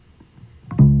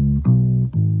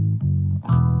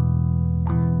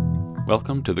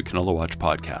Welcome to the Canola Watch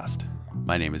podcast.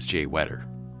 My name is Jay Wetter.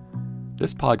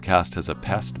 This podcast has a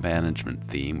pest management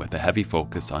theme with a heavy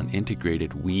focus on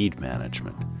integrated weed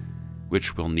management,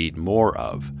 which we'll need more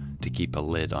of to keep a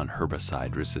lid on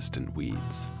herbicide-resistant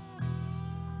weeds.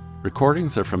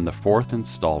 Recordings are from the fourth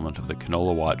installment of the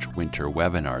Canola Watch Winter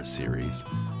webinar series,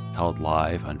 held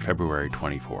live on February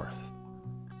 24th.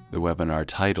 The webinar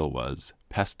title was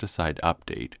Pesticide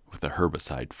Update with a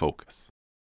Herbicide Focus.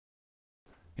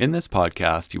 In this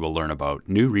podcast, you will learn about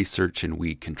new research in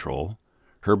weed control,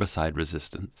 herbicide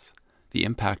resistance, the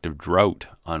impact of drought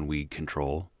on weed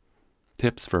control,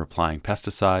 tips for applying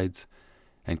pesticides,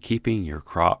 and keeping your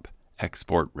crop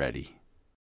export ready.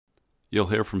 You'll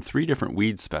hear from three different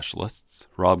weed specialists,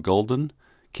 Rob Golden,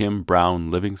 Kim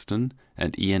Brown-Livingston,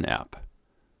 and Ian Epp.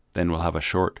 Then we'll have a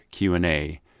short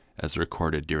Q&A as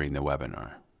recorded during the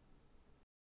webinar.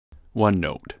 One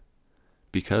note.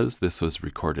 Because this was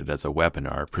recorded as a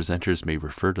webinar, presenters may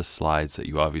refer to slides that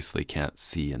you obviously can't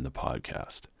see in the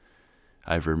podcast.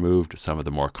 I've removed some of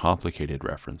the more complicated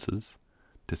references.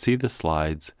 To see the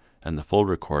slides and the full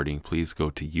recording, please go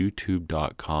to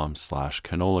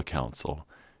youtube.com/Canola Council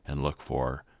and look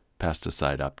for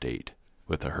Pesticide Update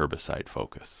with a Herbicide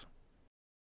Focus.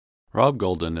 Rob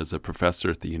Golden is a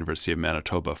professor at the University of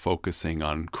Manitoba focusing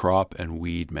on crop and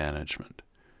weed management.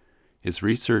 His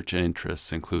research and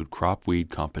interests include crop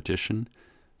weed competition,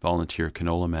 volunteer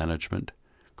canola management,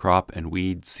 crop and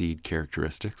weed seed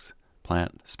characteristics,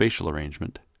 plant spatial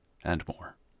arrangement, and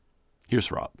more.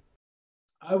 Here's Rob.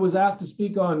 I was asked to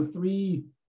speak on three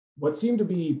what seem to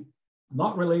be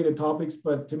not related topics,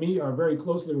 but to me are very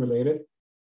closely related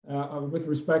with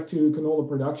respect to canola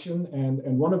production.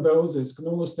 And one of those is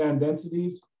canola stand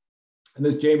densities. And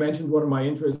as Jay mentioned, one of my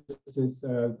interests is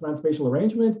plant spatial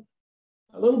arrangement.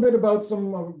 A little bit about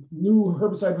some new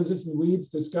herbicide-resistant weeds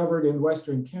discovered in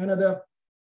Western Canada.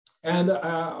 And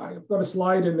I've got a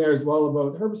slide in there as well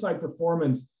about herbicide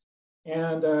performance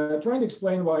and trying to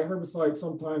explain why herbicides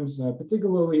sometimes,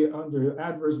 particularly under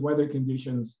adverse weather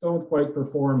conditions, don't quite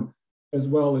perform as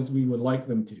well as we would like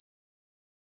them to.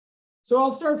 So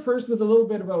I'll start first with a little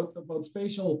bit about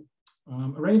spatial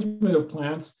arrangement of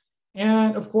plants.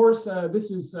 And of course,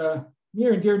 this is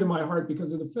near and dear to my heart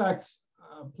because it affects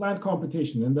plant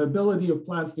competition and the ability of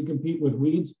plants to compete with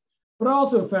weeds, but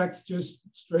also affects just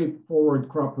straightforward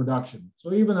crop production.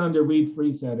 So even under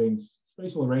weed-free settings,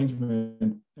 spatial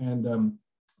arrangement and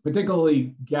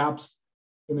particularly gaps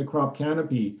in the crop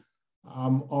canopy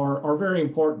are very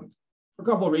important for a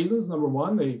couple of reasons. Number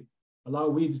one, they allow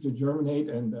weeds to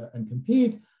germinate and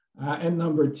compete. And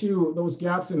number two, those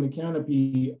gaps in the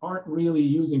canopy aren't really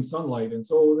using sunlight, and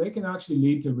so they can actually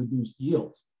lead to reduced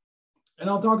yields. And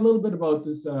I'll talk a little bit about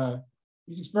this,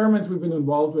 these experiments we've been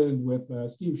involved with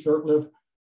Steve Shurtleff.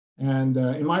 And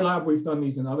in my lab, we've done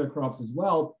these in other crops as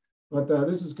well. But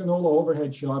this is canola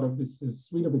overhead shot of this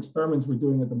suite of experiments we're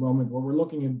doing at the moment, where we're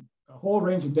looking at a whole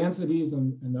range of densities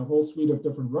and a whole suite of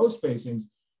different row spacings.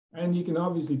 And you can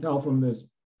obviously tell from this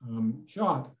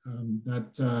shot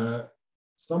that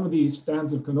some of these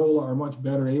stands of canola are much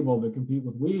better able to compete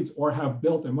with weeds or have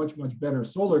built a much better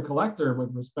solar collector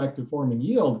with respect to forming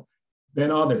yield than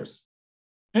others.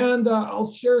 And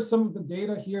I'll share some of the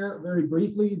data here very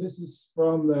briefly. This is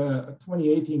from the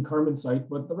 2018 Carmen site,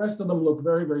 but the rest of them look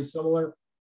very similar.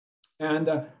 And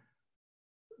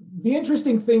the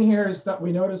interesting thing here is that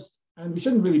we noticed, and we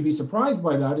shouldn't really be surprised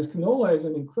by that, is canola is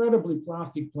an incredibly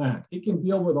plastic plant. It can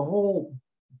deal with a whole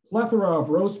plethora of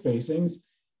row spacings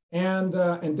and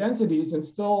densities and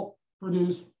still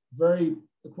produce very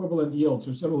equivalent yields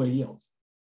or similar yields.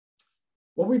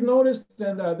 What we've noticed,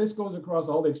 and this goes across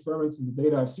all the experiments and the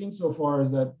data I've seen so far,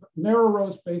 is that narrow row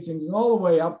spacings and all the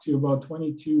way up to about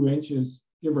 22 inches,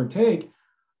 give or take,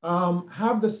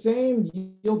 have the same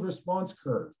yield response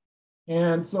curve.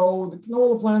 And so the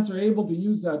canola plants are able to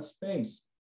use that space.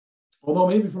 Although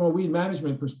maybe from a weed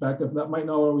management perspective, that might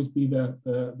not always be the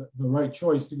right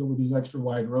choice to go with these extra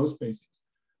wide row spacings.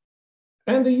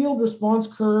 And the yield response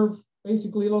curve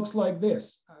basically looks like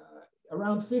this.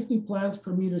 Around 50 plants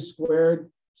per meter squared,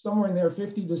 somewhere in there,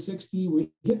 50 to 60, we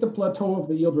hit the plateau of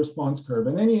the yield response curve.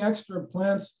 And any extra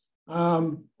plants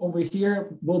over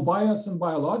here will buy us some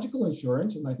biological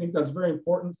insurance. And I think that's very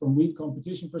important from weed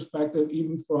competition perspective,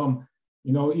 even from,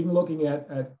 even looking at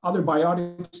other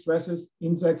biotic stresses,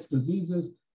 insects,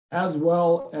 diseases, as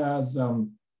well as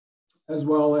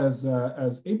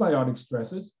abiotic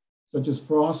stresses, such as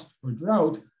frost or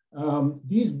drought.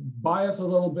 These buy us a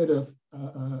little bit of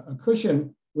a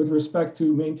cushion with respect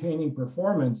to maintaining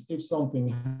performance if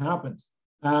something happens.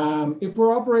 If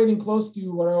we're operating close to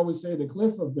what I always say, the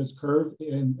cliff of this curve,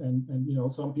 and you know,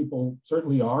 some people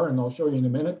certainly are, and I'll show you in a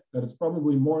minute that it's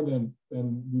probably more than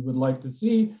we would like to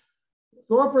see. If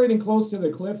we're operating close to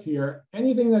the cliff here,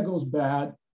 anything that goes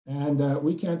bad and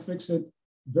we can't fix it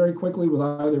very quickly with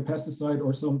either pesticide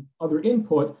or some other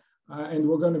input, and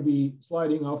we're going to be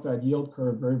sliding off that yield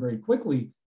curve very, very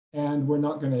quickly, and we're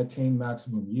not going to attain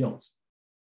maximum yields.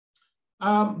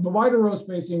 The wider row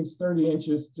spacings, 30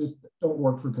 inches, just don't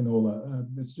work for canola.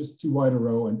 It's just too wide a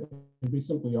row, and they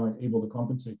simply aren't able to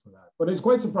compensate for that. But it's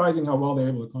quite surprising how well they're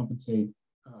able to compensate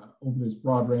over this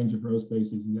broad range of row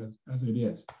spacings as it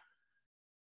is.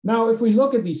 Now, if we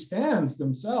look at these stands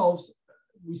themselves,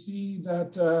 we see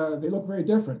that they look very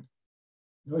different.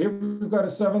 You know, here we've got a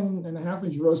 7.5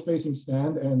 inch row spacing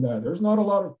stand, and there's not a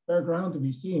lot of bare ground to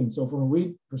be seen. So from a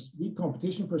weed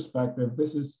competition perspective,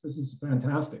 this is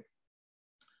fantastic.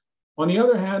 On the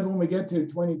other hand, when we get to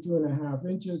 22.5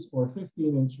 inches or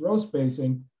 15-inch row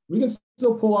spacing, we can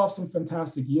still pull off some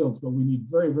fantastic yields, but we need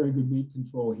very, very good weed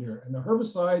control here. And the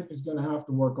herbicide is going to have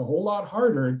to work a whole lot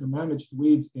harder to manage the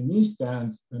weeds in these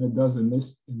stands than it does in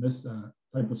this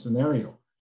type of scenario.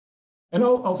 And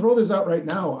I'll throw this out right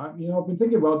now. I've been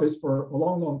thinking about this for a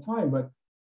long, long time, but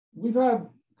we've had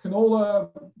canola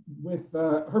with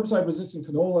herbicide-resistant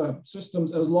canola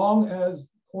systems as long as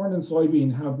corn and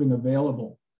soybean have been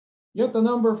available. Yet the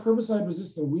number of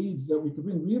herbicide-resistant weeds that we could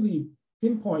really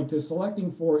pinpoint to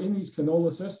selecting for in these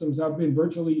canola systems have been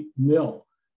virtually nil.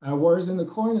 Whereas in the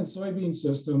corn and soybean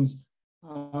systems,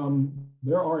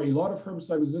 there are a lot of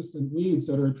herbicide-resistant weeds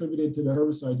that are attributed to the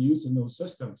herbicide use in those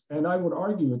systems. And I would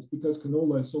argue it's because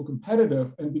canola is so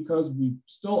competitive and because we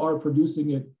still are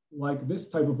producing it like this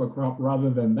type of a crop rather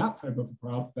than that type of a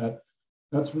crop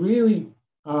that's really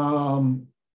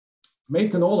made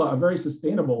canola a very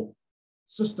sustainable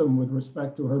system with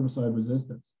respect to herbicide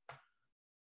resistance.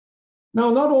 Now,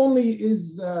 not only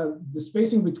is the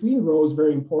spacing between rows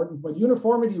very important, but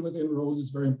uniformity within rows is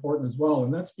very important as well.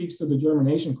 And that speaks to the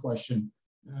germination question.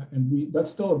 That's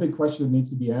still a big question that needs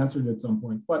to be answered at some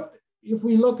point. But if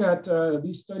we look at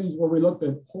these studies where we looked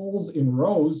at holes in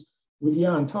rows with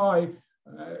Yantai,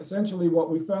 essentially what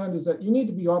we found is that you need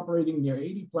to be operating near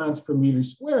 80 plants per meter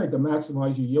squared to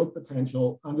maximize your yield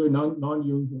potential under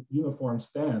non-uniform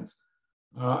stands.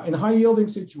 In high yielding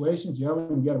situations, you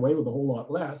can get away with a whole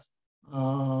lot less.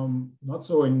 Not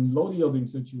so in low yielding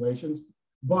situations,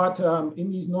 but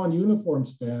in these non-uniform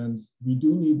stands, we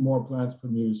do need more plants per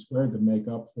meter squared to make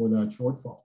up for that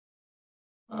shortfall.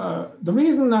 The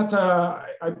reason that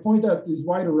I point out these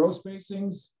wider row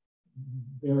spacings,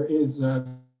 there is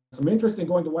some interest in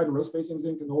going to wider row spacings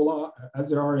in canola as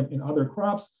there are in other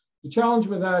crops. The challenge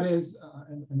with that is,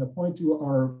 and the point to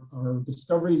our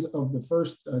discoveries of the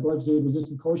first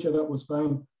glyphosate-resistant kochia that was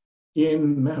found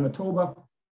in Manitoba.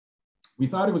 We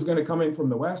thought it was going to come in from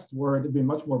the west, where it had been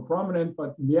much more prominent,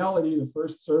 but in reality, the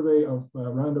first survey of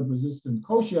Roundup-resistant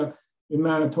kochia in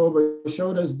Manitoba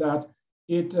showed us that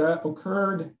it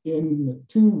occurred in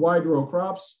two wide row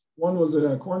crops. One was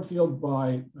a cornfield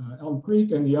by Elm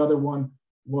Creek, and the other one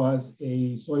was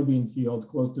a soybean field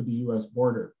close to the US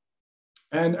border.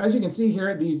 And as you can see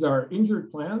here, these are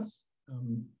injured plants,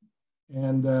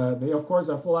 and they, of course,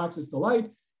 have full access to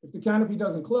light. If the canopy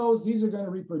doesn't close, these are going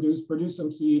to reproduce, produce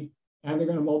some seed, and they're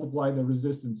going to multiply the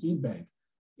resistant seed bank.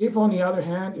 If, on the other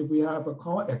hand, if we have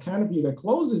a canopy that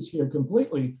closes here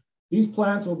completely, these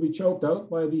plants will be choked out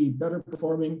by the better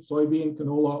performing soybean,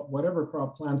 canola, whatever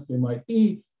crop plants they might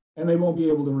be, and they won't be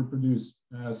able to reproduce.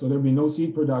 So there'll be no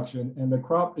seed production, and the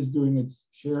crop is doing its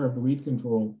share of the weed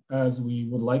control as we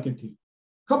would like it to.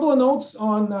 Couple of notes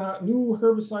on new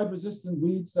herbicide-resistant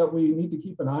weeds that we need to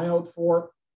keep an eye out for.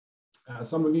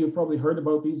 Some of you have probably heard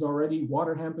about these already.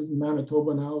 Water hemp is in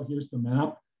Manitoba now. Here's the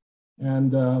map.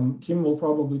 And Kim will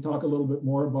probably talk a little bit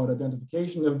more about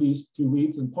identification of these two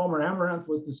weeds. And Palmer amaranth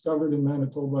was discovered in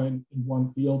Manitoba in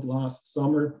one field last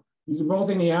summer. These are both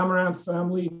in the amaranth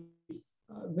family.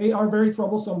 They are very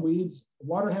troublesome weeds.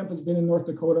 Water hemp has been in North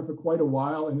Dakota for quite a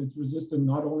while, and it's resistant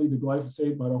not only to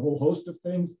glyphosate, but a whole host of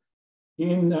things.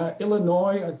 In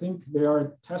Illinois, I think they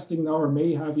are testing now, or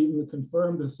may have even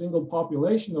confirmed, a single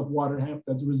population of water hemp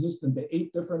that's resistant to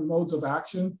 8 different modes of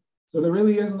action. So there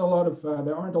really isn't a lot of,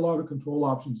 there aren't a lot of control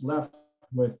options left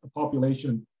with a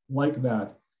population like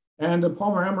that. And the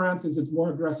Palmer amaranth is its more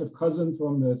aggressive cousin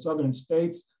from the southern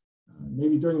states.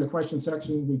 Maybe during the question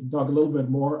section, we can talk a little bit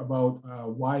more about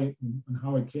why and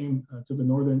how it came to the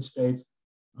northern states,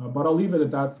 but I'll leave it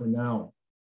at that for now.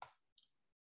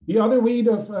 The other weed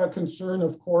of concern,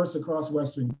 of course, across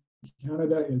Western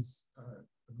Canada is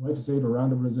glyphosate or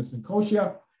Roundup-resistant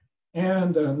kochia.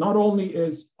 And not only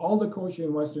is all the kochia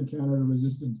in Western Canada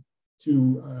resistant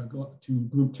to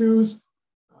group 2s,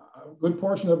 a good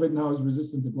portion of it now is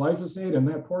resistant to glyphosate, and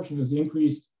that portion has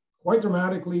increased quite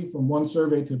dramatically from one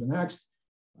survey to the next.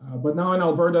 But now in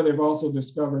Alberta, they've also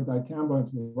discovered dicamba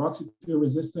and fluroxypyr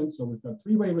resistance, so we've got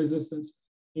three-way resistance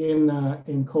in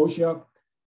kochia.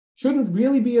 Shouldn't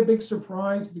really be a big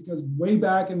surprise, because way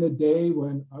back in the day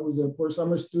when I was a poor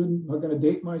summer student, I'm not going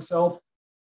to date myself,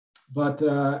 but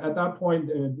at that point,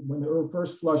 when the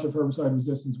first flush of herbicide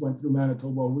resistance went through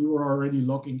Manitoba, we were already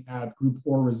looking at group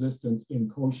 4 resistance in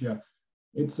kochia.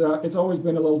 It's always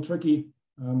been a little tricky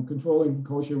controlling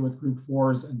kochia with group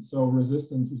 4s, and so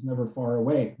resistance was never far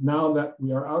away. Now that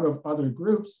we are out of other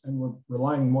groups and we're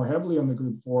relying more heavily on the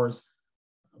group 4s,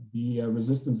 the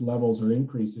resistance levels are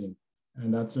increasing.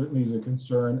 And that certainly is a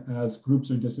concern as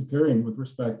groups are disappearing with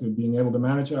respect to being able to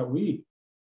manage that weed.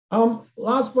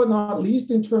 Last but not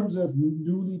least, in terms of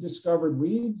newly discovered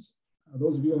weeds,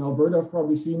 those of you in Alberta have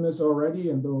probably seen this already,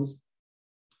 and those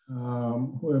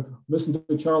who have listened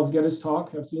to Charles Geddes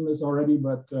talk have seen this already,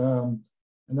 but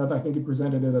and that I think he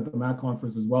presented it at the MAC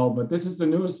conference as well. But this is the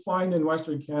newest find in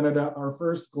Western Canada, our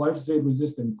first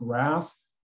glyphosate-resistant grass.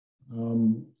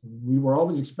 We were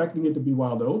always expecting it to be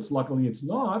wild oats. Luckily, it's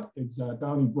not. It's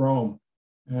downy brome.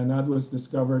 And that was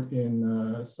discovered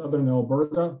in southern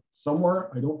Alberta somewhere.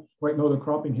 I don't quite know the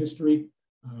cropping history,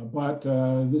 but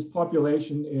this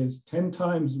population is 10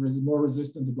 times more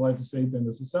resistant to glyphosate than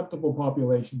the susceptible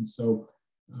population. So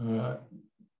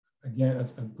again,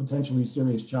 it's a potentially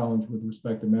serious challenge with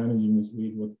respect to managing this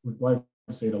weed with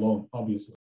glyphosate alone,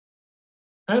 obviously.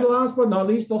 And last but not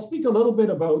least, I'll speak a little bit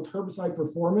about herbicide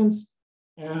performance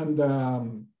and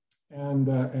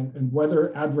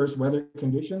adverse weather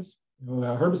conditions.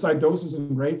 Herbicide doses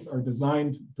and rates are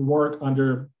designed to work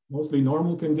under mostly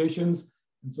normal conditions.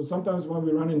 And so sometimes when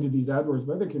we run into these adverse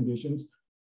weather conditions,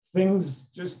 things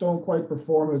just don't quite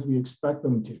perform as we expect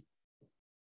them to.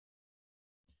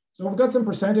 So we've got some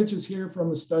percentages here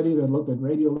from a study that looked at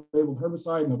radio-labeled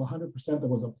herbicide, and of 100% that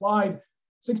was applied,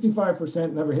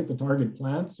 65% never hit the target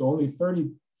plant, so only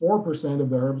 34% of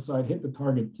the herbicide hit the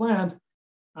target plant.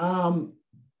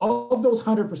 Of those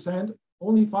 100%,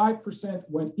 only 5%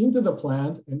 went into the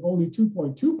plant, and only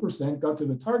 2.2% got to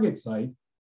the target site.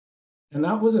 And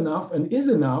that was enough and is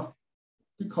enough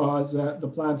to cause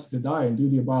the plants to die and do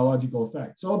the biological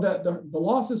effect. So the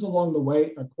losses along the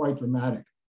way are quite dramatic.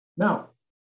 Now,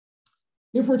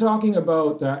 if we're talking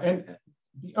about, and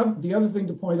the other thing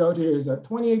to point out here is that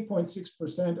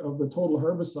 28.6% of the total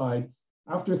herbicide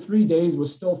after 3 days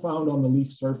was still found on the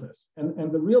leaf surface.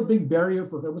 And the real big barrier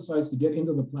for herbicides to get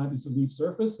into the plant is the leaf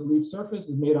surface. The leaf surface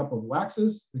is made up of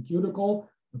waxes, the cuticle.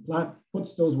 The plant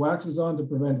puts those waxes on to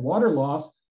prevent water loss.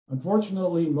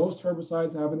 Unfortunately, most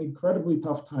herbicides have an incredibly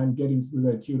tough time getting through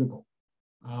that cuticle.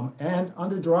 And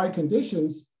under dry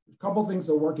conditions, a couple of things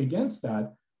that work against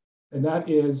that, and that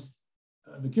is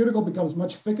the cuticle becomes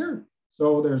much thicker,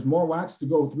 so there's more wax to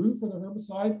go through for the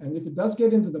herbicide. And if it does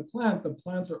get into the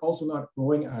plants are also not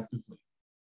growing actively.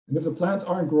 And if the plants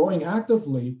aren't growing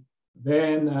actively,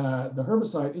 then the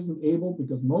herbicide isn't able,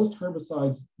 because most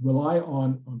herbicides rely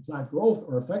on plant growth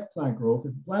or affect plant growth.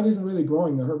 If the plant isn't really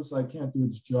growing, the herbicide can't do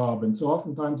its job. And so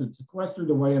oftentimes it's sequestered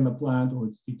away in the plant or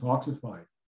it's detoxified.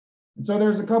 And so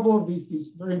there's a couple of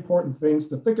these very important things,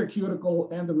 the thicker cuticle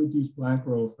and the reduced plant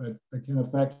growth that can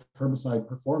affect herbicide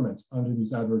performance under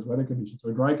these adverse weather conditions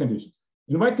or dry conditions.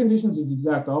 In wet conditions, it's the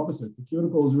exact opposite. The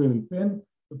cuticle is really thin,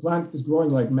 the plant is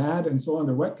growing like mad, and so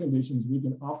under wet conditions, we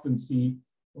can often see,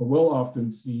 or will often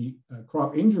see,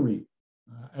 crop injury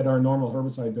at our normal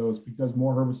herbicide dose because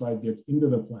more herbicide gets into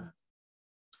the plant.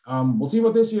 We'll see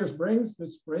what this year brings.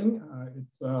 This spring,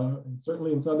 it's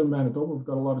certainly in southern Manitoba, we've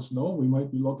got a lot of snow. We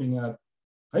might be looking at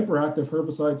hyperactive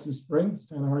herbicides this spring. It's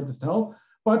kind of hard to tell.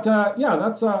 But yeah,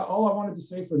 that's all I wanted to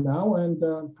say for now, and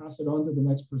pass it on to the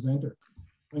next presenter.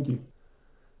 Thank you.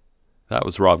 That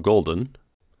was Rob Golden.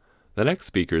 The next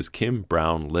speaker is Kim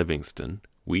Brown Livingston,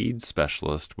 weed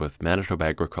specialist with Manitoba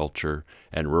Agriculture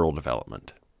and Rural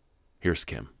Development. Here's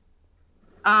Kim.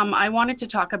 I wanted to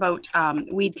talk about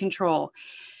weed control,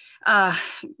 kind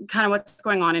of what's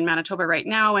going on in Manitoba right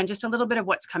now, and just a little bit of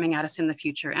what's coming at us in the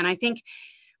future. And I think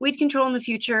weed control in the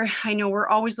future, I know we're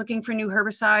always looking for new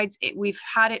herbicides. We've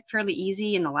had it fairly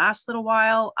easy in the last little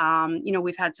while.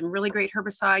 We've had some really great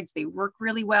herbicides. They work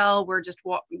really well. We're just,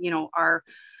 our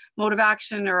mode of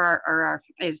action our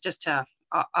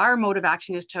mode of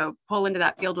action is to pull into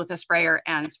that field with a sprayer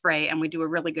and spray, and we do a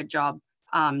really good job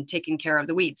taking care of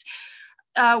the weeds.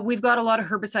 We've got a lot of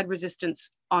herbicide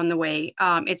resistance on the way.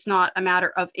 It's not a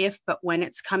matter of if, but when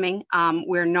it's coming.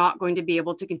 We're not going to be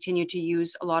able to continue to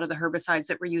use a lot of the herbicides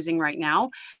that we're using right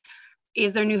now.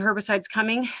 Is there new herbicides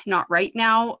coming? Not right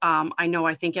now.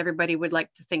 I think everybody would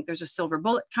like to think there's a silver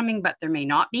bullet coming, but there may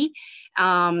not be.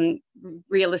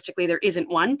 Realistically, there isn't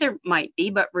one. There might be,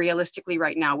 but realistically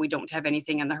right now, we don't have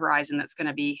anything in the horizon that's going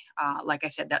to be, like I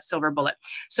said, that silver bullet.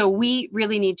 So we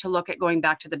really need to look at going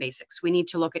back to the basics. We need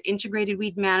to look at integrated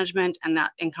weed management, and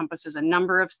that encompasses a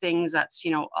number of things. That's,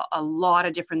 a lot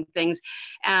of different things.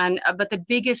 But the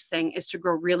biggest thing is to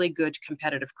grow really good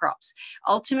competitive crops.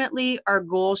 Ultimately, our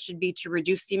goal should be to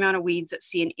reduce the amount of weeds that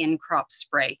see an in-crop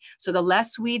spray. So the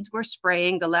less weeds we're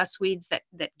spraying, the less weeds that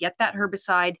get that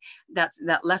herbicide, that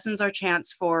lessens our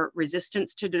chance for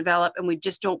resistance to develop. And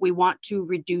we want to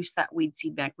reduce that weed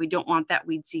seed bank. We don't want that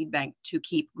weed seed bank to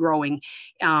keep growing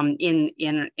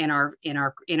in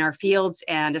our fields,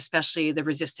 and especially the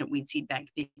resistant weed seed bank,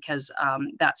 because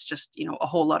that's just, a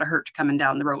whole lot of hurt coming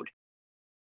down the road.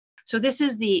 So this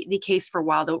is the case for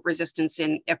wild oat resistance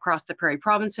across the prairie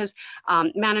provinces.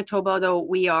 Manitoba, though,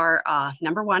 we are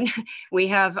number one. We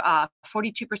have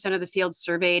 42% of the field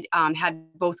surveyed had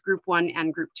both Group 1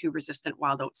 and Group 2 resistant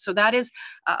wild oats. So that is,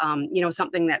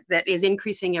 something that is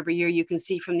increasing every year. You can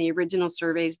see from the original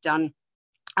surveys done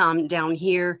down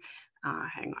here.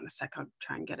 Hang on a sec, I'll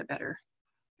try and get a better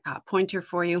pointer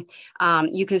for you.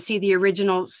 You can see the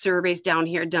original surveys down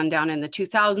here done down in the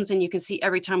 2000s, and you can see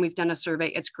every time we've done a survey,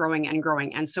 it's growing and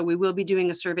growing. And so we will be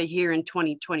doing a survey here in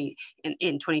 2020,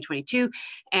 in 2022.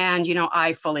 And,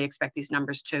 I fully expect these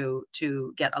numbers to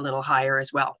get a little higher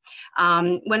as well.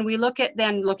 When we looking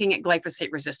at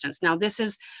glyphosate resistance, now this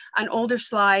is an older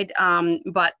slide,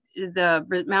 but the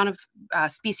amount of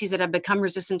species that have become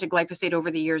resistant to glyphosate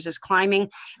over the years is climbing.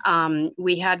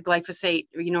 We had glyphosate,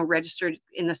 registered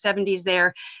in the 70s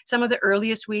there. Some of the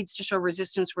earliest weeds to show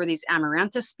resistance were these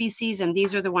Amaranthus species, and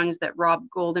these are the ones that Rob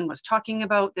Golden was talking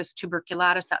about. This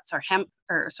tuberculatus, that's our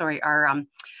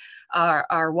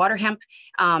water hemp.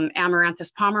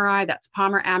 Amaranthus pomeroy, that's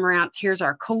Palmer amaranth. Here's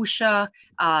our kochia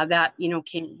that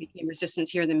became resistant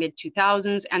here in the mid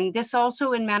 2000s. And this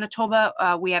also in Manitoba,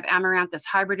 we have Amaranthus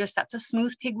hybridus. That's a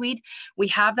smooth pigweed. We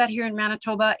have that here in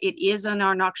Manitoba. It is in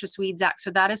our Noxious Weeds Act,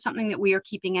 so that is something that we are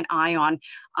keeping an eye on.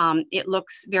 It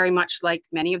looks very much like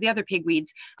many of the other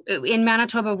pigweeds. In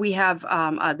Manitoba, we have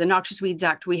the Noxious Weeds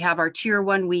Act. We have our Tier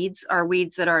 1 weeds, our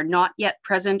weeds that are not yet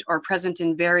present or present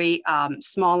in very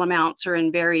small amounts or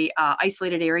in very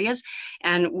isolated areas.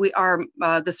 And we are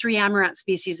the 3 amaranth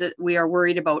species that we are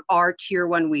worried about are Tier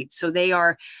 1 weeds. So they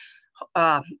are,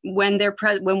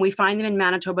 when we find them in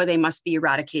Manitoba, they must be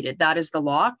eradicated. That is the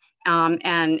law.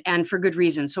 And for good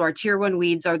reason. So our Tier 1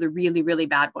 weeds are the really, really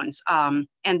bad ones. And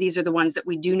these are the ones that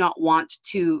we do not want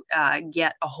to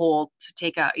get a hold to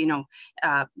take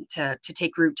to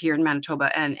take root here in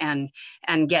Manitoba and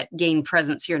gain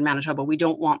presence here in Manitoba. We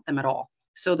don't want them at all.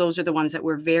 So those are the ones that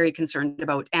we're very concerned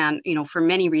about. And, for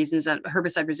many reasons,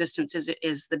 herbicide resistance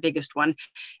is the biggest one,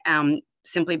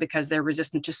 simply because they're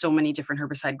resistant to so many different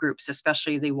herbicide groups,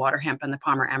 especially the water hemp and the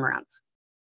Palmer amaranth.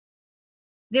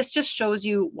 This just shows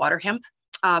you water hemp.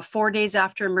 4 days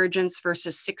after emergence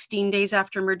versus 16 days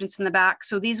after emergence in the back.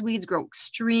 So these weeds grow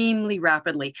extremely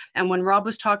rapidly. And when Rob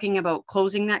was talking about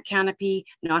closing that canopy,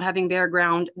 not having bare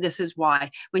ground, this is why.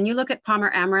 When you look at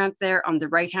Palmer amaranth there on the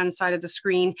right-hand side of the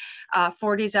screen,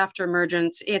 4 days after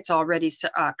emergence, it's already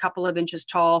a couple of inches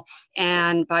tall.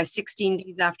 And by 16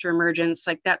 days after emergence,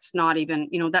 that's not even,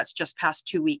 that's just past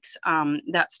 2 weeks.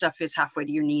 That stuff is halfway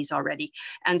to your knees already.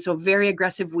 And so very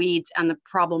aggressive weeds. And the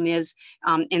problem is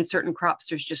in certain crops,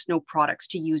 there's just no products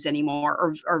to use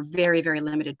anymore, or very, very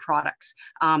limited products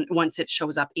once it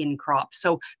shows up in crop.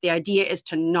 So the idea is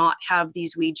to not have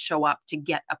these weeds show up to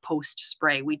get a post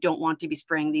spray. We don't want to be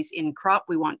spraying these in crop.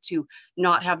 We want to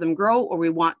not have them grow, or we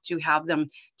want to have them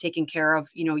taken care of,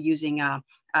 using a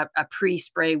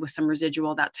pre-spray with some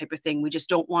residual, that type of thing. We just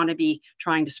don't want to be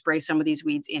trying to spray some of these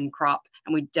weeds in crop,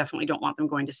 and we definitely don't want them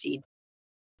going to seed.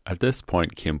 At this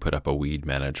point, Kim put up a weed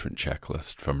management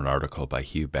checklist from an article by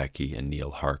Hugh Becky and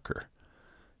Neil Harker.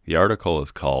 The article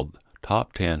is called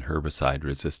Top 10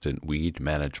 Herbicide-Resistant Weed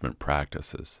Management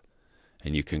Practices,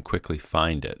 and you can quickly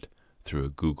find it through a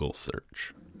Google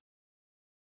search.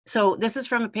 So this is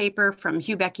from a paper from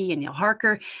Hugh Becky and Neil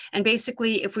Harker. And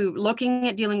basically, if we're looking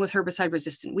at dealing with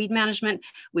herbicide-resistant weed management,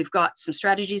 we've got some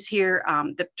strategies here.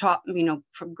 The top,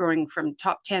 from growing from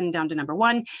top 10 down to number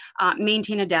 1,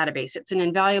 maintain a database. It's an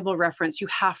invaluable reference. You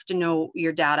have to know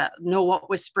your data, know what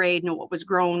was sprayed, know what was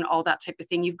grown, all that type of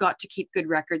thing. You've got to keep good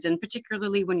records. And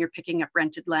particularly when you're picking up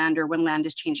rented land or when land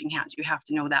is changing hands, you have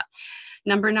to know that.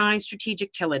 Number 9,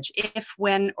 strategic tillage, if,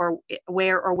 when, or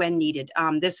where or when needed.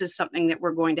 This is something that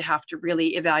we're going to have to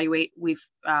really evaluate. We've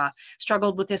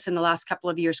struggled with this in the last couple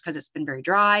of years because it's been very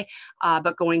dry,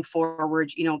 but going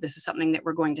forward, this is something that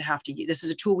we're going to have to use. This is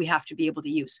a tool we have to be able to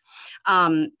use.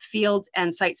 Field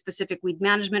and site-specific weed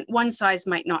management, one size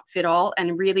might not fit all,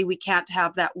 and really we can't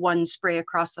have that one spray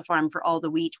across the farm for all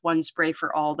the wheat, one spray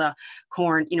for all the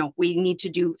corn. We need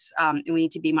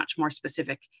to be much more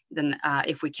specific than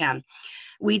if we can.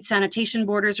 Weed sanitation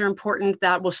borders are important.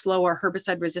 That will slow our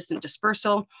herbicide-resistant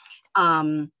dispersal.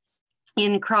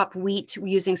 In crop wheat,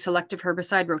 using selective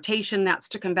herbicide rotation, that's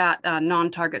to combat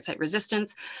non-target site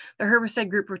resistance. The herbicide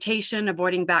group rotation,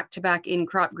 avoiding back-to-back in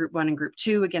crop group 1 and group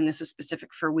 2. Again, this is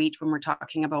specific for wheat when we're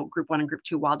talking about group 1 and group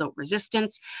 2 wild oat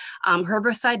resistance.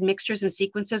 Herbicide mixtures and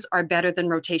sequences are better than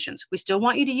rotations. We still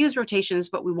want you to use rotations,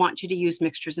 but we want you to use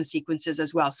mixtures and sequences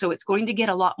as well. So it's going to get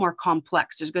a lot more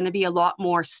complex. There's going to be a lot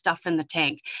more stuff in the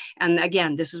tank. And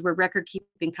again, this is where record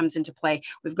keeping comes into play.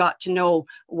 We've got to know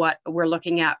what we're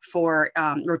looking at for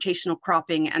rotational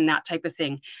cropping and that type of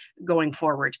thing going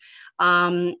forward.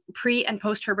 Pre and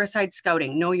post herbicide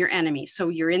scouting, know your enemy. So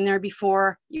you're in there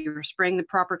before, you're spraying the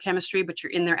proper chemistry, but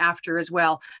you're in there after as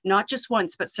well, not just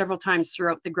once, but several times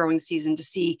throughout the growing season to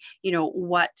see,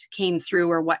 what came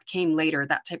through or what came later,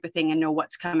 that type of thing, and know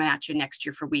what's coming at you next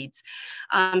year for weeds.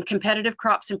 Competitive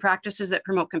crops and practices that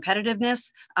promote competitiveness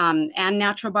and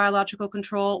natural biological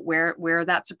control where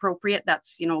that's appropriate.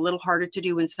 That's, a little harder to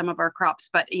do in some of our crops,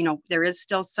 but, there is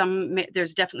still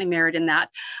there's definitely merit in that.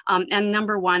 And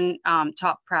number 1,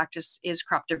 top practice is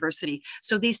crop diversity.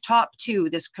 So these top 2,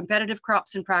 this competitive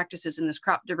crops and practices and this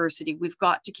crop diversity, we've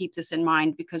got to keep this in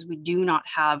mind because we do not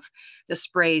have the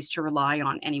sprays to rely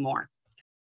on anymore.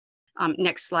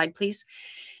 Next slide, please.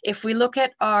 If we look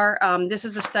at our, this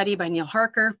is a study by Neil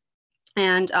Harker,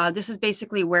 and this is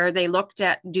basically where they looked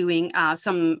at doing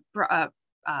some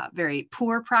very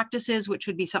poor practices, which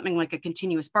would be something like a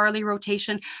continuous barley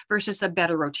rotation versus a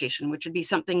better rotation, which would be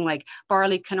something like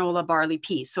barley, canola, barley,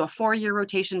 peas. So a 4-year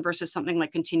rotation versus something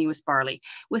like continuous barley.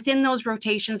 Within those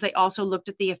rotations, they also looked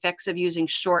at the effects of using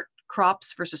short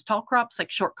crops versus tall crops, like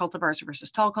short cultivars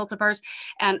versus tall cultivars,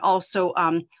 and also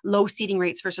low seeding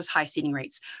rates versus high seeding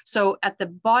rates. So at the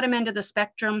bottom end of the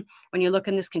spectrum, when you look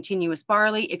in this continuous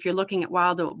barley, if you're looking at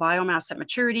wild oat biomass at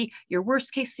maturity, your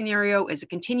worst case scenario is a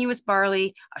continuous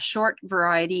barley, a short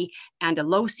variety, and a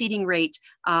low seeding rate.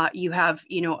 You have,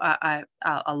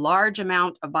 a large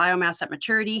amount of biomass at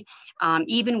maturity.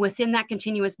 Even within that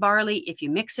continuous barley, if you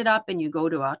mix it up and you go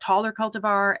to a taller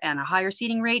cultivar and a higher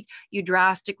seeding rate, you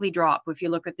drastically drop. If you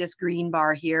look at this green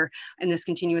bar here in this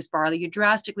continuous barley, you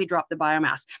drastically drop the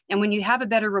biomass. And when you have a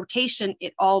better rotation,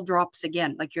 it all drops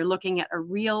again. Like you're looking at a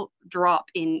real drop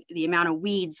in the amount of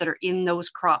weeds that are in those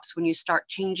crops when you start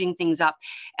changing things up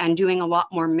and doing a lot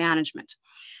more management.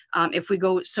 If we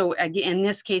go, so again, in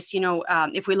this case,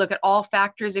 if we look at all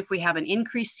factors, if we have an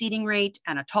increased seeding rate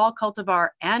and a tall cultivar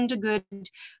and a good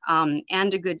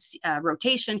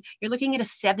rotation, you're looking at a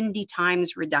 70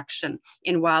 times reduction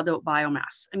in wild oat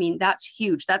biomass. I mean, that's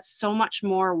huge. That's so much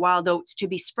more wild oats to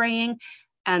be spraying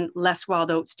and less wild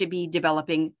oats to be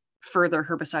developing further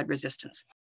herbicide resistance.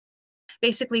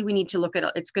 Basically, we need to look at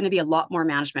it's going to be a lot more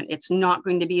management. It's not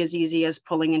going to be as easy as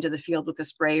pulling into the field with a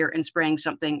sprayer and spraying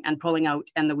something and pulling out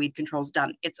and the weed control's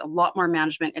done. It's a lot more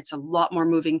management. It's a lot more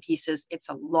moving pieces. It's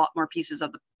a lot more pieces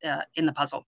of in the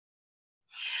puzzle.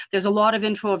 There's a lot of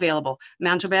info available.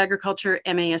 Manitoba Agriculture,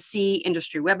 MASC,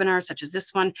 industry webinars such as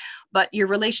this one, but your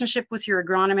relationship with your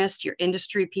agronomist, your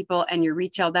industry people, and your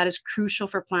retail, that is crucial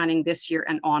for planning this year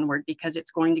and onward because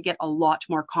it's going to get a lot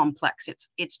more complex.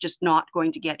 It's just not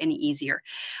going to get any easier.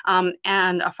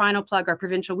 And a final plug, our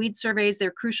provincial weed surveys,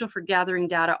 they're crucial for gathering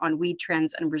data on weed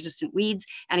trends and resistant weeds.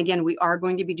 And again, we are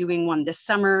going to be doing one this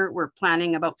summer. We're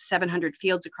planning about 700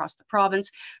 fields across the province.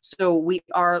 So we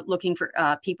are looking for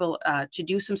people to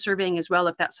do some surveying as well.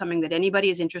 If that's something that anybody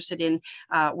is interested in,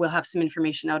 we'll have some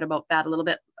information out about that a little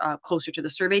bit closer to the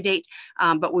survey date.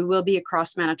 But we will be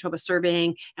across Manitoba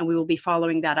surveying, and we will be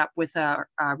following that up with a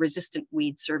resistant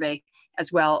weed survey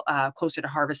as well, closer to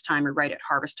harvest time or right at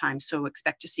harvest time. So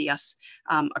expect to see us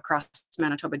across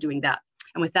Manitoba doing that.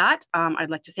 And with that, I'd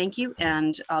like to thank you,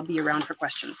 and I'll be around for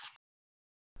questions.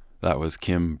 That was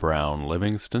Kim Brown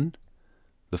Livingston,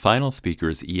 The final speaker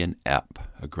is Ian Epp,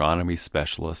 agronomy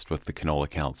specialist with the Canola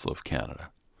Council of Canada.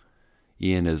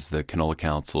 Ian is the Canola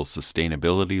Council's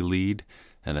sustainability lead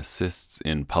and assists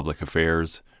in public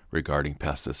affairs regarding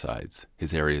pesticides.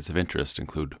 His areas of interest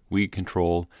include weed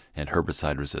control and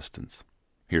herbicide resistance.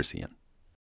 Here's Ian.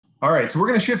 All right, so we're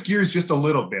going to shift gears just a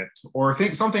little bit, or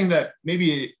think something that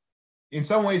maybe in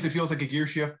some ways it feels like a gear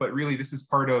shift, but really this is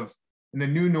part of the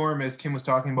new norm, as Kim was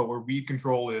talking about, where weed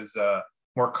control is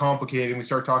more complicated, and we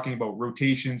start talking about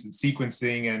rotations and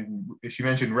sequencing, and as she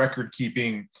mentioned, record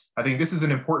keeping. I think this is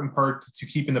an important part to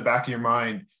keep in the back of your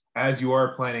mind as you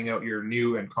are planning out your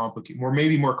new and complicated,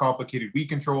 maybe more complicated weed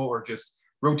control, or just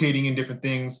rotating in different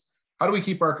things. How do we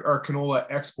keep our canola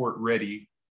export ready?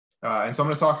 And so I'm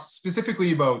going to talk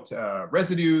specifically about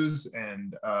residues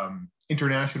and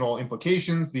international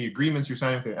implications, the agreements you're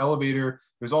signing with an elevator.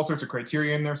 There's all sorts of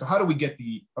criteria in there. So how do we get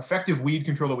the effective weed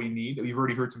control that we need? We've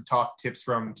already heard some top tips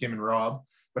from Kim and Rob,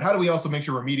 but how do we also make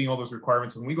sure we're meeting all those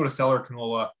requirements? When we go to sell our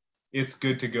canola, it's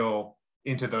good to go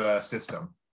into the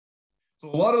system. So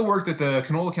a lot of the work that the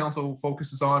Canola Council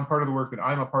focuses on, part of the work that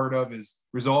I'm a part of, is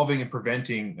resolving and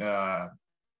preventing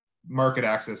market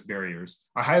access barriers.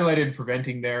 I highlighted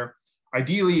preventing there.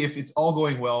 Ideally, if it's all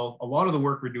going well, a lot of the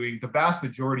work we're doing, the vast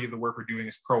majority of the work we're doing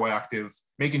is proactive,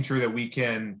 making sure that we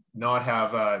can not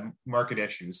have market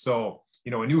issues. So, a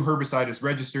new herbicide is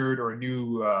registered, or a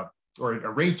new or a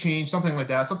rate change, something like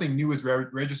that, something new is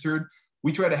registered.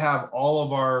 We try to have all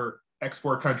of our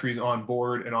export countries on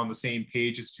board and on the same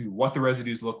page as to what the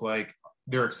residues look like,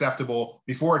 they're acceptable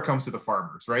before it comes to the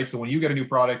farmers, right? So when you get a new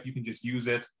product, you can just use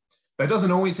it. That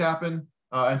doesn't always happen.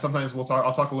 And sometimes I'll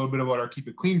talk a little bit about our Keep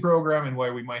It Clean program and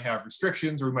why we might have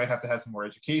restrictions, or we might have to have some more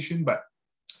education, but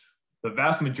the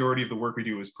vast majority of the work we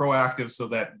do is proactive, so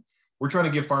that we're trying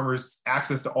to give farmers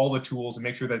access to all the tools and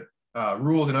make sure that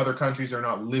rules in other countries are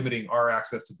not limiting our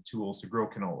access to the tools to grow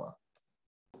canola.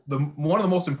 One of the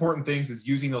most important things is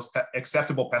using those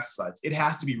acceptable pesticides. It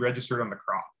has to be registered on the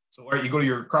crop. So you go to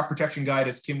your crop protection guide,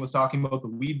 as Kim was talking about, the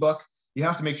weed book, you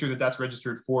have to make sure that that's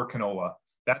registered for canola.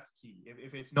 That's key.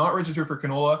 If it's not registered for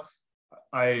canola,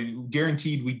 I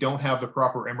guaranteed we don't have the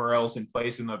proper MRLs in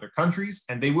place in other countries,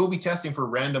 and they will be testing for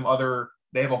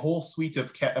they have a whole suite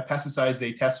of pesticides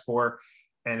they test for.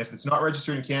 And if it's not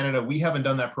registered in Canada, we haven't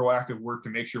done that proactive work to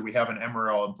make sure we have an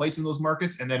MRL in place in those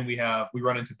markets. And then we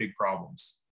run into big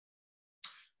problems.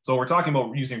 So we're talking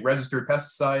about using registered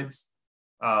pesticides.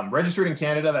 Registered in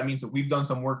Canada, that means that we've done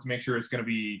some work to make sure it's going to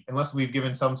be, unless we've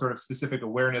given some sort of specific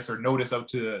awareness or notice out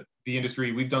to the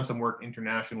industry, we've done some work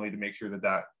internationally to make sure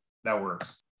that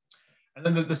works. And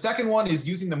then the second one is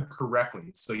using them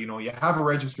correctly. So, you have a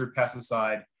registered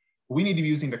pesticide, but we need to be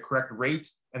using the correct rate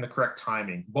and the correct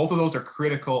timing. Both of those are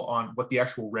critical on what the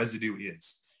actual residue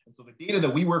is. And so the data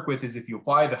that we work with is if you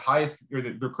apply the highest, or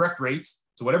the correct rate,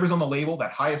 so whatever's on the label,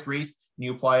 that highest rate, and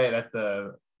you apply it at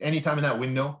any time in that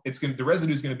window, the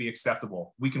residue is going to be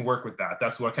acceptable. We can work with that.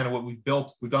 That's what we've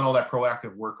built. We've done all that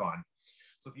proactive work on.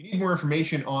 So if you need more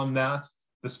information on that,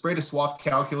 the spray to swath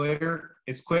calculator,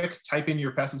 it's quick. Type in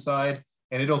your pesticide,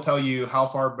 and it'll tell you how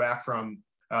far back from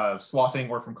swathing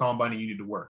or from combining you need to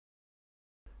work.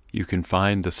 You can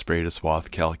find the spray to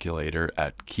swath calculator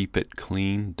at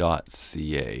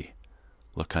keepitclean.ca.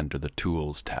 Look under the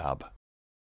Tools tab.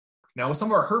 Now, with some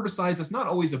of our herbicides, it's not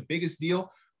always the biggest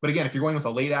deal. But again, if you're going with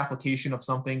a late application of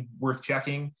something, worth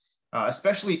checking,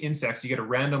 especially insects. You get a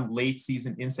random late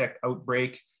season insect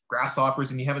outbreak, grasshoppers,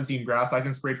 and you haven't seen I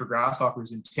haven't sprayed for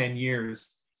grasshoppers in 10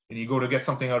 years. And you go to get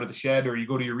something out of the shed, or you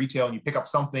go to your retail and you pick up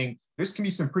something. There can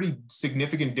be some pretty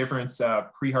significant difference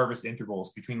pre-harvest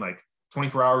intervals between like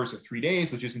 24 hours or 3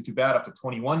 days, which isn't too bad, up to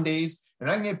 21 days. And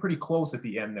that can get pretty close at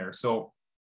the end there. So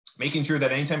making sure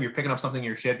that anytime you're picking up something in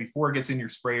your shed before it gets in your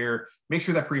sprayer, make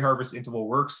sure that pre-harvest interval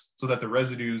works so that the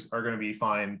residues are going to be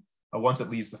fine once it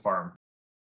leaves the farm.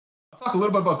 I'll talk a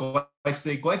little bit about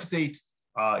glyphosate. Glyphosate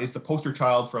is the poster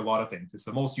child for a lot of things. It's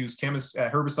the most used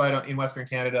herbicide in Western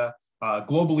Canada.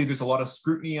 Globally, there's a lot of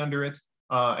scrutiny under it.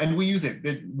 And we use it.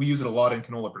 We use it a lot in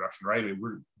canola production, right?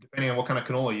 Depending on what kind of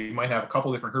canola, you might have a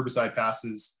couple different herbicide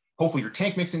passes. Hopefully you're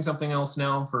tank mixing something else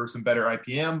now for some better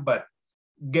IPM, but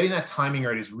getting that timing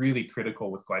right is really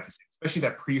critical with glyphosate, especially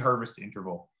that pre-harvest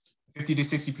interval. 50 to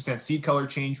 60% seed color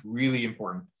change, really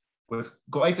important. With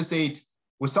glyphosate,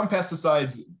 with some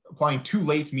pesticides, applying too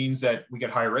late means that we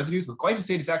get higher residues. With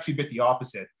glyphosate, it's actually a bit the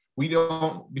opposite.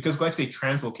 Because glyphosate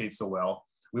translocates so well,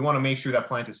 we want to make sure that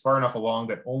plant is far enough along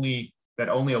that only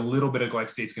a little bit of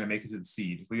glyphosate is going to make it to the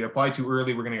seed. If we apply too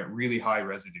early, we're going to get really high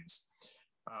residues.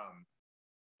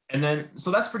 So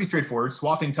that's pretty straightforward.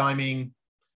 Swathing timing,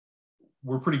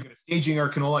 we're pretty good at staging our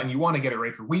canola, and you want to get it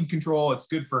right for weed control. It's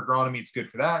good for agronomy. It's good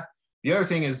for that. The other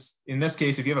thing is, in this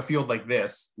case, if you have a field like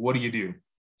this, what do?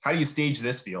 How do you stage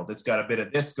this field? It's got a bit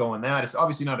of this going that. It's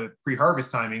obviously not a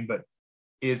pre-harvest timing, but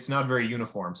it's not very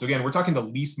uniform. So again, we're talking the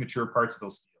least mature parts of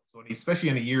those fields. So especially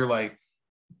in a year like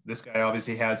this guy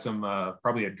obviously had some,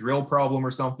 probably a drill problem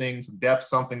or something, some depth,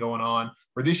 something going on.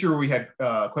 Or this year we had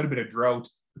quite a bit of drought.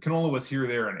 The canola was here,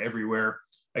 there, and everywhere.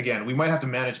 Again, we might have to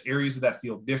manage areas of that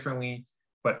field differently,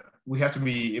 but we have to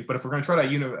be, but if we're going to try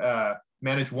to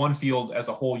manage one field as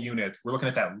a whole unit, we're looking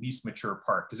at that least mature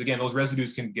part. Because again, those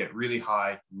residues can get really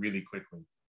high really quickly.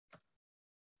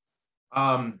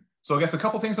 So I guess a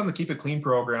couple things on the Keep It Clean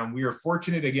program. We are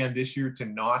fortunate again this year to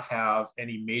not have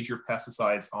any major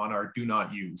pesticides on our do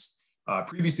not use.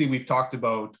 Previously, we've talked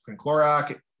about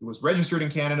quinclorac. It was registered in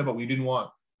Canada, but we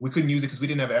couldn't use it because we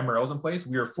didn't have MRLs in place.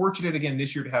 We are fortunate again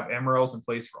this year to have MRLs in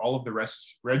place for all of the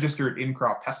registered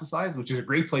in-crop pesticides, which is a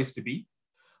great place to be.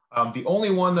 The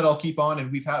only one that I'll keep on,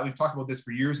 and we've talked about this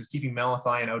for years, is keeping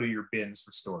malathion out of your bins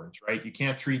for storage, right? You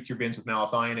can't treat your bins with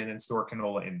malathion and then store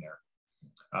canola in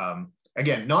there.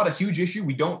 Again, not a huge issue.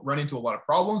 We don't run into a lot of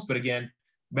problems, but again,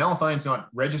 malathion's not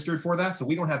registered for that, so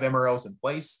we don't have MRLs in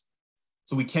place.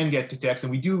 So we can get detects,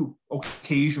 and we do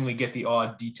occasionally get the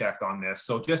odd detect on this.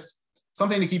 So just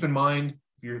something to keep in mind.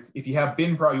 If you have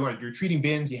bin problem, you're treating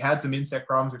bins, you had some insect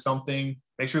problems or something,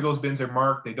 make sure those bins are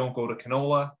marked. They don't go to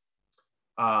canola.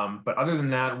 But other than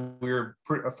that, we're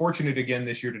fortunate again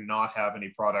this year to not have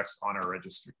any products on our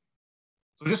registry.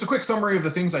 So just a quick summary of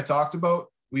the things I talked about.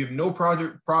 We have no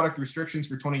product restrictions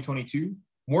for 2022.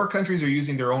 More countries are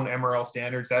using their own MRL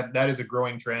standards. That is a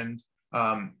growing trend.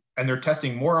 And they're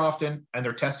testing more often, and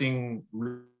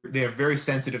they have very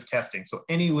sensitive testing. So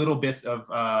any little bits of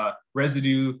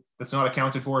residue that's not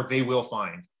accounted for, they will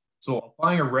find. So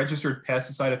applying a registered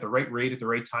pesticide at the right rate at the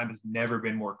right time has never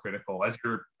been more critical.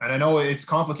 And I know it's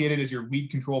complicated as your weed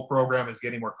control program is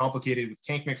getting more complicated with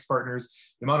tank mix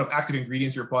partners. The amount of active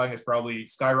ingredients you're applying is probably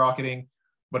skyrocketing,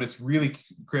 but it's really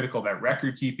critical that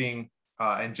record keeping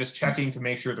and just checking to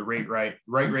make sure the right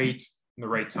rate and the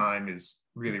right time is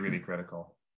really, really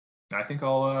critical. I think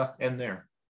I'll end there.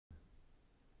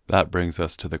 That brings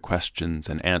us to the questions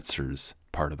and answers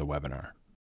part of the webinar.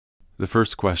 The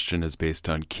first question is based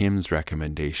on Kim's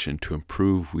recommendation to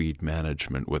improve weed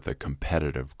management with a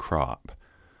competitive crop.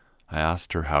 I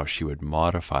asked her how she would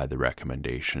modify the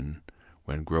recommendation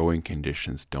when growing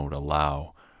conditions don't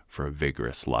allow for a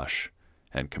vigorous, lush,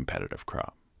 and competitive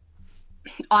crop.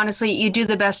 Honestly, you do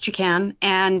the best you can,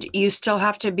 and you still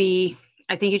have to be,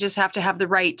 I think you just have to have the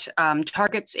right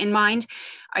targets in mind.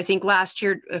 I think last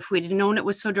year, if we'd known it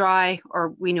was so dry,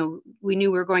 or we knew we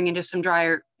were going into a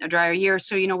drier year,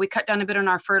 so we cut down a bit on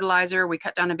our fertilizer, we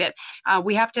cut down a bit.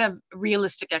 We have to have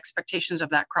realistic expectations of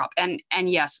that crop. And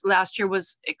yes, last year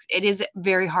it is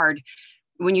very hard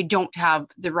when you don't have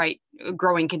the right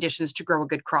growing conditions to grow a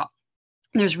good crop.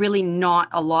 There's really not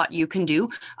a lot you can do.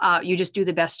 You just do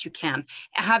the best you can.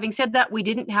 Having said that, we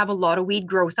didn't have a lot of weed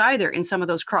growth either in some of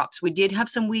those crops. We did have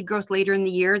some weed growth later in the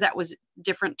year. That was a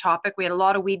different topic. We had a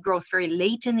lot of weed growth very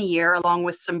late in the year, along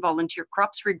with some volunteer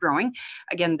crops regrowing.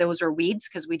 Again, those are weeds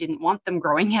because we didn't want them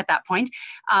growing at that point.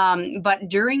 But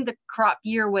during the crop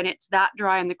year, when it's that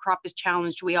dry and the crop is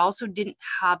challenged, we also didn't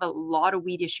have a lot of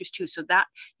weed issues too. So that,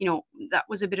 that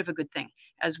was a bit of a good thing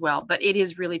as well. But it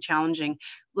is really challenging.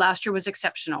 Last year was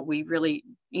exceptional. We really,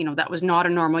 that was not a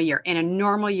normal year. In a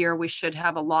normal year, we should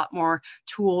have a lot more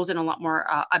tools and a lot more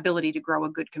ability to grow a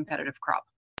good competitive crop.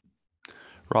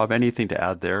 Rob, anything to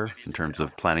add there in terms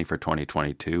of planning for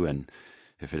 2022? And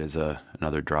if it is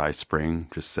another dry spring,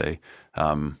 just say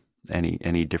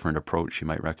any different approach you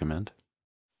might recommend?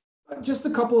 Just a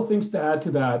couple of things to add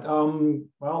to that.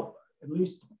 Well, at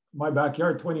least my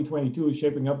backyard 2022 is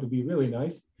shaping up to be really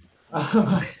nice.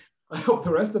 I hope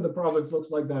the rest of the province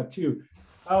looks like that too.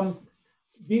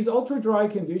 These ultra dry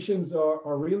conditions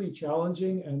are really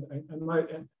challenging,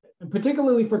 and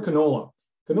particularly for canola.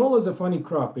 Canola is a funny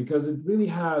crop because it really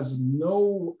has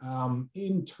no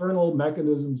internal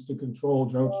mechanisms to control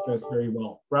drought stress very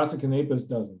well. Brassica napus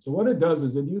doesn't. So what it does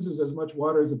is it uses as much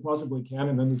water as it possibly can,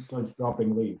 and then it starts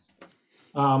dropping leaves.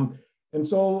 And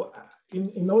so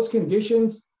in those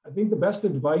conditions, I think the best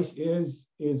advice is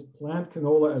plant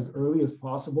canola as early as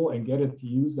possible and get it to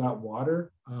use that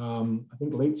water. I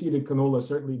think late seeded canola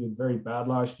certainly did very bad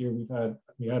last year.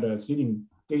 We had a seeding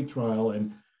state trial,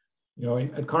 and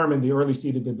at Carmen the early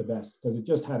seeded did the best because it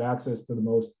just had access to the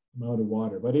most amount of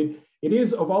water. But it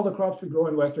is, of all the crops we grow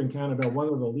in Western Canada, one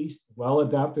of the least well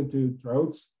adapted to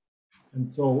droughts, and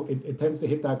so it tends to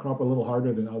hit that crop a little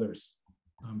harder than others.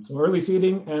 So early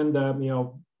seeding and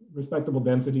respectable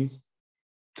densities.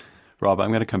 Rob, I'm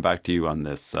going to come back to you on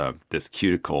this this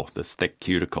cuticle, this thick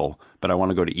cuticle, but I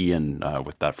want to go to Ian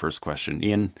with that first question.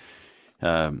 Ian,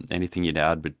 anything you'd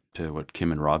add to what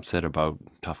Kim and Rob said about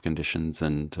tough conditions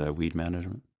and weed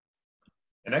management?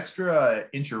 An extra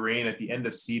inch of rain at the end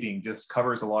of seeding just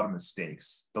covers a lot of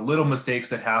mistakes. The little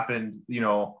mistakes that happen,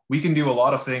 we can do a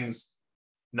lot of things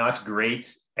not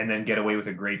great and then get away with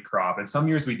a great crop. And some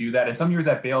years we do that. And some years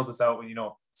that bails us out when,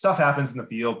 stuff happens in the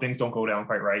field, things don't go down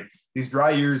quite right. These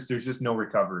dry years, there's just no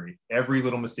recovery. Every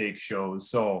little mistake shows.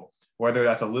 So whether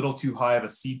that's a little too high of a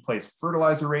seed place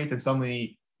fertilizer rate and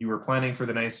suddenly you were planning for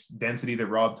the nice density that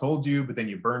Rob told you, but then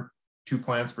you burnt 2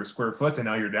 plants per square foot and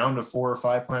now you're down to 4 or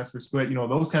 5 plants per square,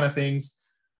 those kind of things,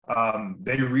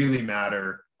 they really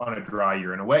matter on a dry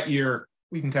year. In a wet year,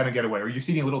 we can kind of get away. Or you're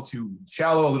seeding a little too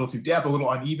shallow, a little too depth, a little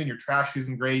uneven, your trash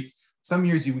isn't great. Some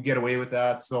years you would get away with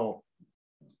that. So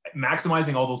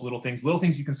maximizing all those little things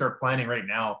you can start planning right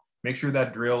now. Make sure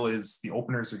that drill the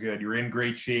openers are good. You're in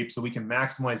great shape so we can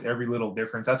maximize every little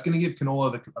difference. That's going to give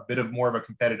canola a bit of more of a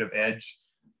competitive edge,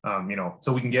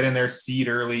 so we can get in there, seed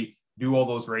early, do all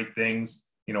those right things,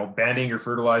 banding your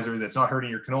fertilizer that's not hurting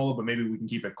your canola, but maybe we can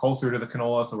keep it closer to the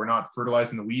canola so we're not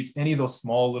fertilizing the weeds. Any of those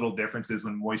small little differences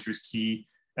when moisture is key.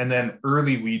 And then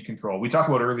early weed control. We talk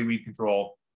about early weed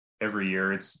control every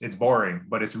year. It's boring,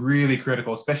 but it's really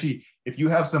critical, especially if you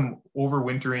have some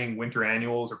overwintering winter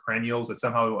annuals or perennials that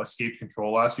somehow escaped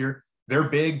control last year. They're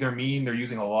big, they're mean, they're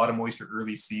using a lot of moisture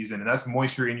early season, and that's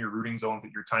moisture in your rooting zone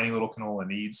that your tiny little canola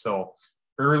needs. So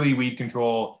early weed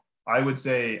control, I would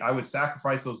say I would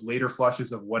sacrifice those later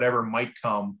flushes of whatever might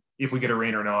come if we get a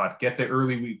rain or not. Get the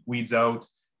early weeds out,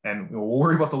 and we'll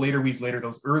worry about the later weeds later.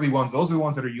 Those early ones, those are the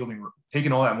ones that are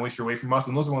taking all that moisture away from us,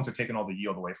 and those are the ones that are taking all the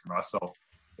yield away from us. So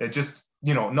it just,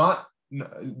 not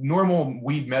normal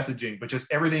weed messaging, but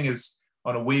just everything is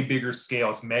on a way bigger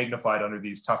scale. It's magnified under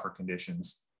these tougher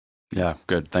conditions. Yeah,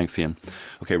 good. Thanks, Ian.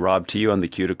 Okay, Rob, to you on the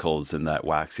cuticles and that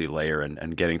waxy layer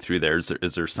and getting through there.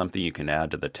 Is there something you can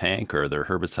add to the tank, or are there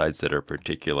herbicides that are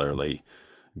particularly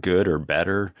good or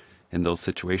better in those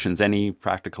situations? Any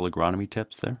practical agronomy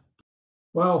tips there?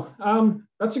 Well,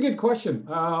 that's a good question.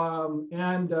 So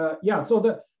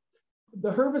the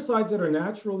herbicides that are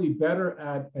naturally better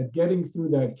at getting through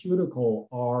that cuticle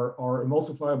are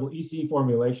emulsifiable EC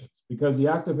formulations, because the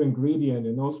active ingredient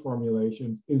in those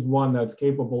formulations is one that's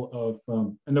capable of,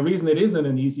 and the reason it isn't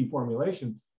an EC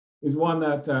formulation is one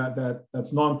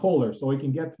that's non-polar, so it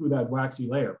can get through that waxy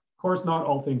layer. Of course, not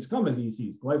all things come as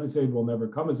ECs. Glyphosate will never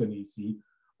come as an EC,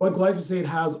 but glyphosate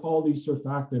has all these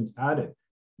surfactants added.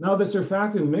 Now, the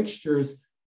surfactant mixtures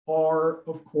are,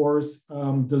 of course,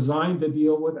 designed to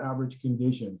deal with average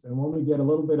conditions. And when we get a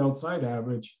little bit outside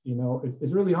average,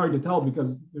 it's really hard to tell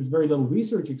because there's very little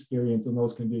research experience in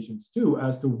those conditions too,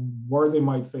 as to where they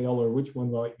might fail or which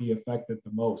one might be affected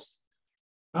the most.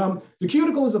 The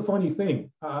cuticle is a funny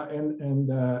thing. And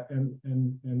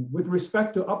with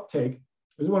respect to uptake,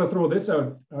 I just want to throw this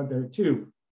out there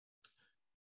too.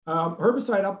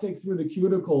 Herbicide uptake through the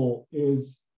cuticle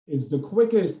is the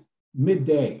quickest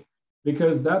midday,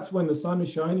 because that's when the sun is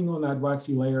shining on that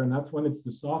waxy layer and that's when it's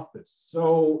the softest.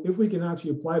 So if we can actually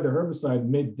apply the herbicide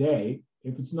midday,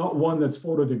 if it's not one that's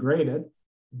photodegraded,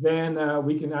 then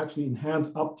we can actually enhance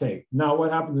uptake. Now,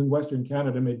 what happens in Western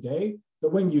Canada midday? The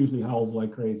wind usually howls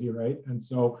like crazy, right? And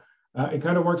so it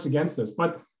kind of works against us.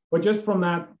 But just from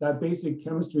that basic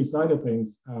chemistry side of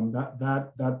things,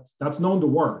 that's known to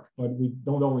work, but we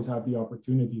don't always have the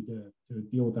opportunity to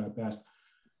deal with that best.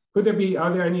 Are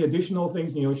there any additional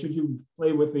things, should you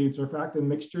play with the surfactant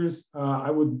mixtures? I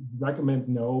would recommend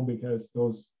no, because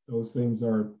those things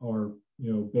are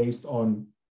based on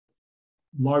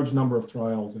large number of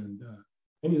trials. And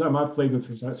anytime I've played with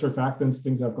surfactants,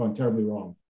 things have gone terribly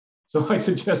wrong. So I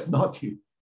suggest not to.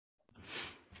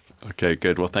 Okay,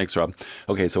 good. Well, thanks, Rob.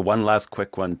 Okay, so one last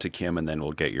quick one to Kim, and then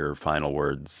we'll get your final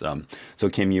words. So,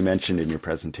 Kim, you mentioned in your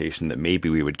presentation that maybe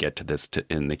we would get to this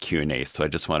in the Q&A. So I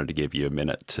just wanted to give you a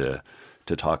minute to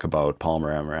talk about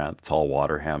Palmer amaranth, fall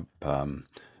water hemp,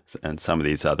 and some of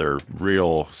these other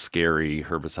real scary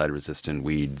herbicide-resistant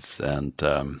weeds. And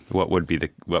what would be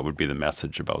the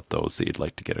message about those that you'd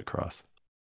like to get across?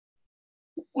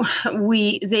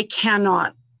 They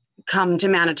cannot come to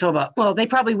Manitoba. Well, they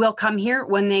probably will come here.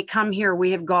 When they come here,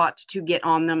 we have got to get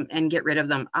on them and get rid of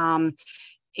them.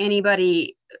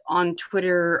 Anybody on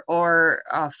Twitter or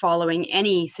following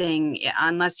anything,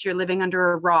 unless you're living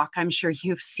under a rock, I'm sure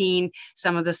you've seen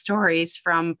some of the stories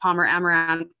from Palmer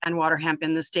amaranth and water hemp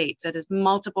in the States. That is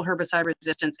multiple herbicide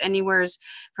resistance, anywhere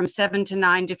from 7 to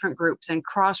 9 different groups, and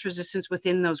cross resistance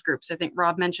within those groups. I think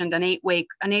Rob mentioned an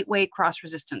eight-way cross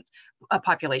resistant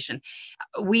population.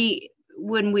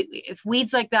 if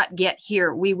weeds like that get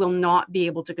here, we will not be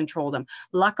able to control them.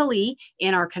 Luckily,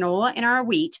 in our canola and our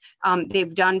wheat,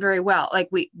 they've done very well. Like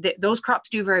those crops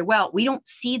do very well. We don't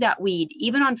see that weed,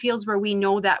 even on fields where we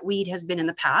know that weed has been in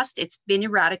the past. It's been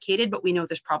eradicated, but we know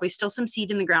there's probably still some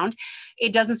seed in the ground.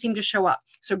 It doesn't seem to show up.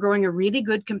 So growing a really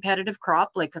good competitive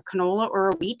crop like a canola or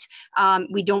a wheat,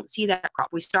 we don't see that crop.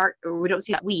 We don't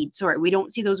see that weed. Sorry, we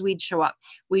don't see those weeds show up.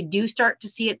 We do start to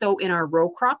see it though in our row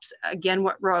crops. Again,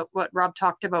 what Rob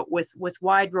talked about with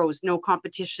wide rows, no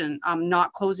competition,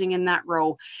 not closing in that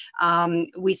row.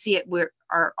 We see it where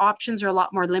our options are a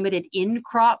lot more limited in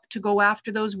crop to go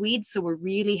after those weeds. So we're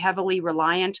really heavily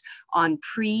reliant on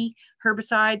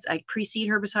pre-herbicides, like pre-seed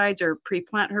herbicides or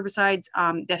pre-plant herbicides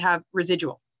that have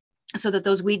residual, so that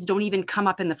those weeds don't even come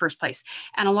up in the first place.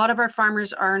 And a lot of our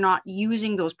farmers are not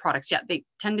using those products yet. They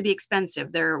tend to be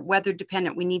expensive. They're weather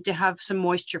dependent. We need to have some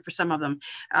moisture for some of them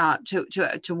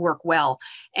to work well.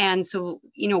 And so,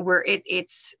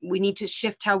 we need to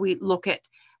shift how we look at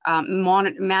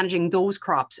managing those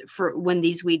crops for when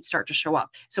these weeds start to show up.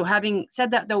 So having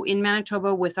said that, though, in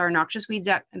Manitoba with our Noxious Weeds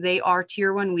Act, they are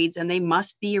Tier 1 weeds and they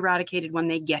must be eradicated when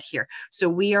they get here. So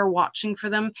we are watching for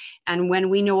them, and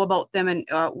when we know about them, and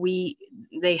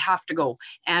they have to go.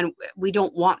 And we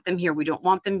don't want them here. We don't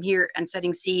want them here and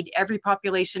setting seed. Every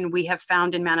population we have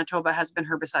found in Manitoba has been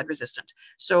herbicide resistant.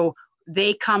 So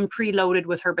they come preloaded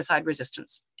with herbicide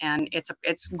resistance, and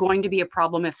it's going to be a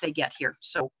problem if they get here.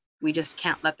 So we just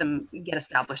can't let them get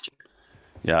established.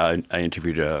 Yeah, I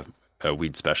interviewed a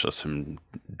weed specialist from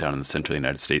down in the central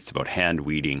United States about hand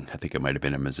weeding. I think it might have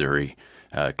been in Missouri,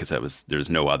 because there's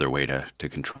no other way to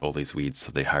control these weeds.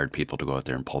 So they hired people to go out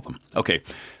there and pull them. Okay,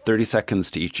 30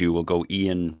 seconds to each you. We'll go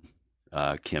Ian,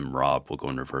 Kim, Rob. We'll go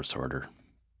in reverse order.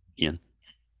 Ian?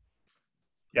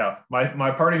 Yeah, my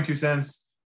parting 2 cents.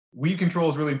 Weed control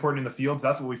is really important in the fields.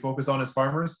 That's what we focus on as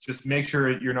farmers. Just make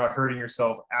sure you're not hurting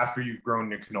yourself after you've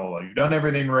grown your canola. You've done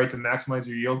everything right to maximize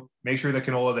your yield. Make sure the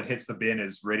canola that hits the bin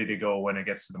is ready to go when it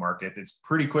gets to the market. It's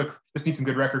pretty quick. Just need some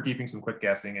good record keeping, some quick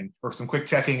guessing, or some quick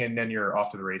checking, and then you're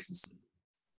off to the races.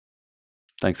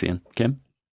 Thanks, Ian. Kim?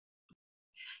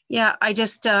 Yeah, I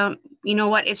just, you know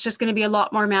what, it's just going to be a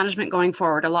lot more management going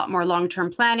forward, a lot more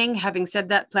long-term planning. Having said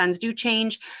that, plans do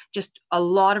change, just a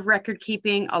lot of record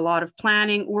keeping, a lot of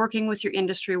planning, working with your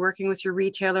industry, working with your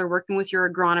retailer, working with your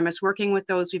agronomist, working with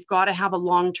those. We've got to have a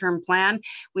long-term plan.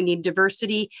 We need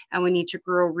diversity, and we need to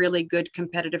grow really good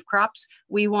competitive crops.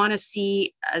 We want to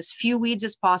see as few weeds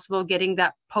as possible getting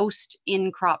that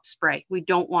post-in-crop spray. We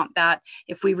don't want that.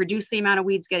 If we reduce the amount of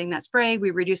weeds getting that spray,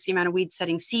 we reduce the amount of weeds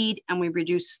setting seed, and we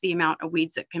reduce the amount of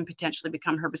weeds that can potentially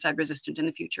become herbicide resistant in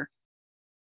the future.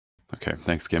 Okay,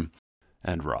 thanks, Kim.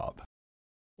 And Rob.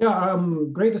 Yeah,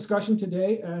 great discussion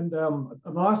today. And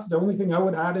the only thing I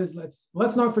would add is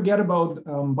let's not forget about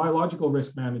biological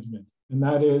risk management. And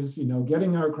that is,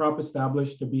 getting our crop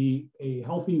established to be a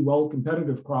healthy,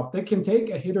 well-competitive crop that can take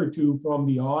a hit or two from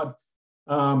the odd,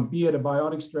 be it a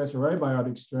biotic stress or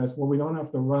abiotic stress, where we don't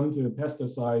have to run to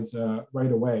pesticides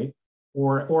right away,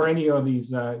 or any of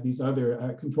these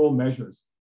other control measures.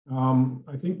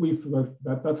 I think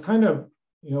that's kind of,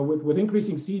 with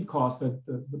increasing seed costs, that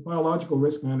the biological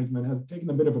risk management has taken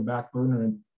a bit of a back burner.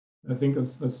 And I think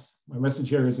that's my message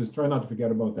here is try not to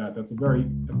forget about that. That's a very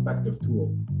effective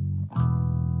tool.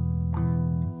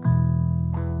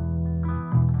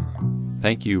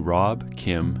 Thank you, Rob,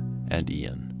 Kim, and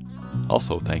Ian.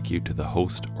 Also, thank you to the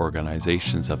host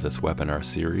organizations of this webinar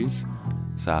series,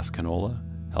 SAS Canola,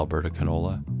 Alberta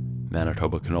Canola,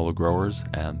 Manitoba Canola Growers,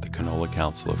 and the Canola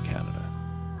Council of Canada.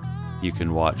 You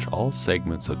can watch all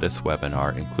segments of this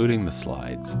webinar, including the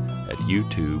slides, at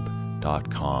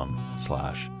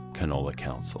youtube.com/Canola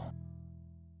Council.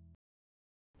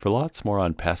 For lots more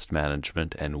on pest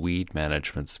management and weed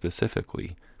management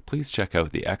specifically, please check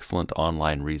out the excellent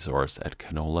online resource at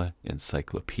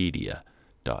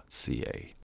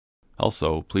canolaencyclopedia.ca.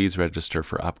 Also, please register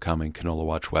for upcoming Canola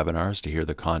Watch webinars to hear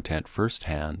the content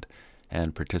firsthand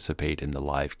and participate in the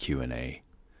live Q&A.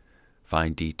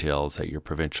 Find details at your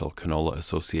provincial Canola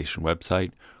Association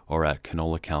website or at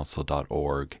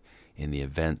canolacouncil.org in the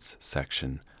Events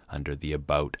section under the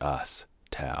About Us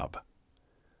tab.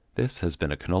 This has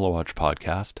been a Canola Watch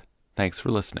podcast. Thanks for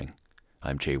listening.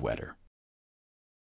 I'm Jay Wetter.